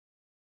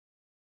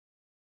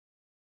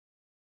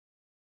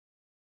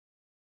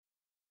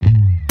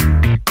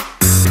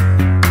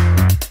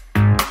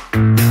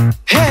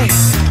Hey,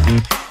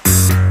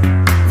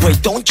 why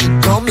don't you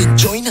come and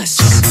join us?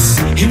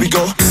 Here we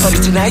go, party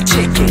tonight,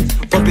 check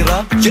it. Pump it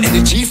up, your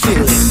energy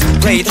feel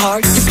it. Play it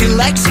hard, you feel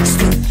like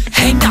 16.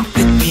 Hang out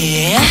with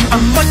me.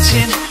 I'm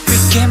watching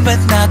weekend, but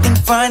nothing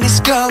fun is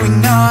going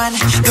on.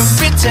 Don't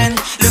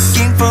pretend,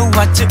 looking for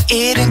what to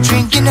eat and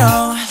drink, you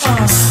know.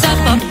 Step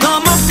up,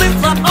 come on, flip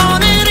flop,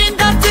 오늘은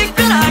다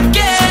특별하게.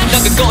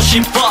 나가고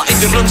싶어,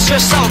 이들은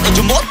세상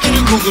아주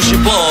멋지는 구고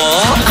싶어.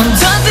 I'm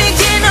done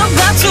thinking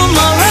about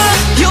tomorrow.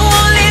 You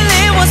only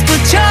live once, put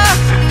your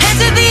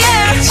hands in the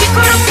air.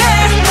 시끄럽게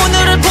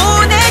오늘을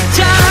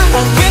보내자.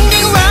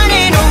 Ringing,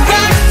 running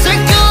around,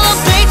 circle of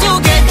play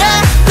together.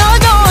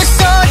 너도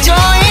없어져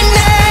있네.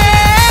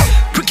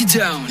 Break it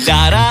down.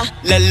 라라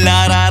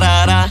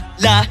라라라라라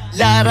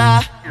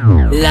라라라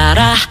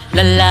라라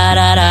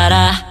라라라라라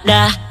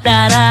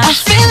라라라. I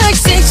feel like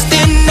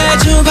 16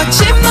 아주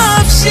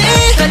거침없이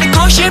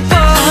달리고 싶어.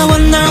 I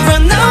wanna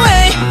run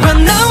away,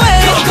 run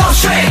away. Go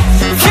straight.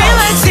 Feel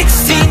like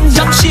 16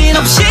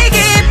 정신없이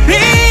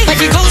깊이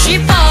가지고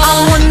싶어.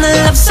 I wanna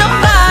love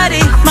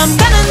somebody 맘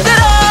가는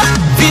대로.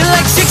 Feel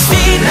like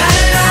 16.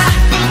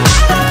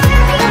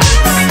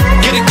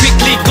 Get it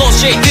quickly, go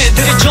straight.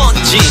 그들의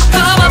전지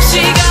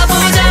겁없이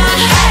가보자.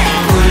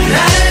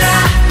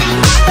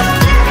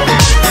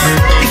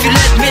 If you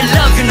let me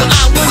love, you know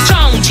I want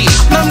정지.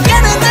 맘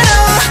가는 대로.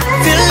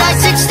 Feel like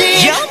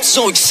 16. Yeah, I'm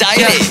so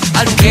excited. Yeah,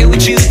 I don't care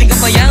what you think of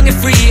my young and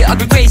free. I'll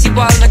be crazy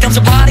wild like I'm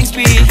so partying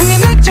speed. 흥에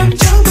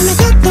맥점점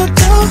불러도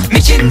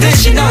미친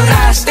듯이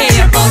놀아, stay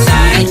up all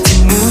night.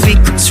 The movie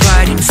comes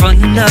right in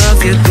front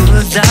of you.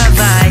 Feel the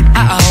vibe.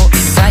 I'll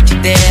invite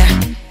you there.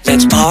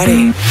 Let's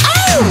party.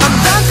 I'm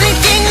done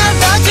thinking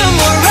about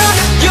tomorrow.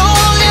 You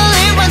only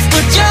live once,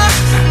 put your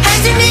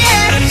hands in the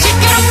air.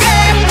 시끄럽게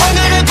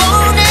오늘을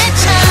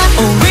보내자.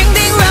 Ring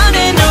ding round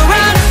and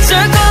around,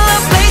 circle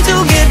of play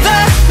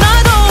together.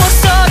 나도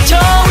없어져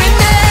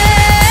있네.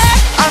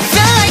 I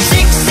feel like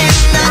 16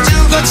 아주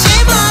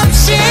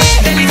거침없이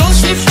달리고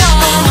싶어.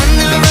 I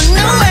wanna run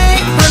away,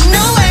 run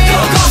away.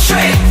 Go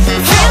straight.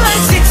 Feel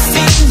like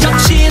 16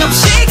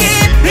 정신없이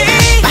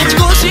깊이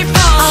가지고 싶어.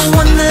 I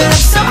wanna love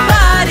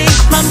somebody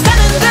맘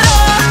가는 대로.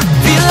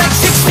 Feel like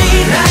 16.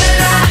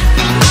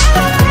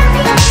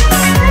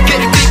 Get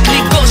it quickly,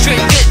 go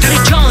straight.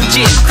 그들의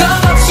전지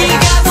겁없이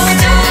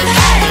가보자.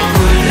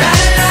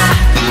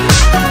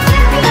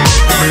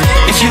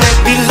 If you let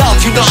me love,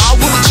 you know I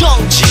want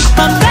정지.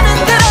 맘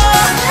가는 대로.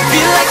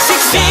 Feel like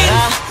 16.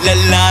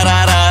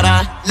 라라라라라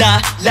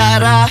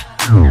라라라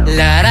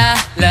라라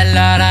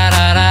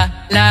라라라라라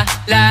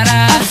라라라.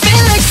 I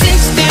feel like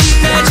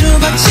 16 아주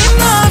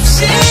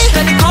거침없이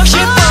달리고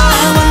싶어.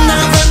 I wanna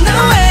run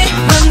away,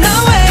 run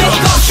away.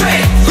 Go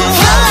straight.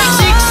 Feel like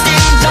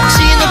 16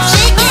 정신없이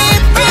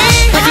깊이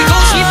가지고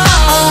싶어.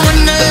 I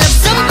wanna love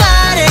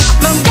somebody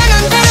맘 가는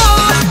대로.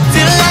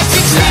 Feel like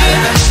 16.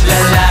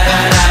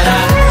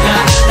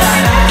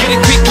 Get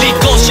it quickly,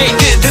 go straight.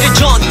 그들의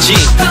전지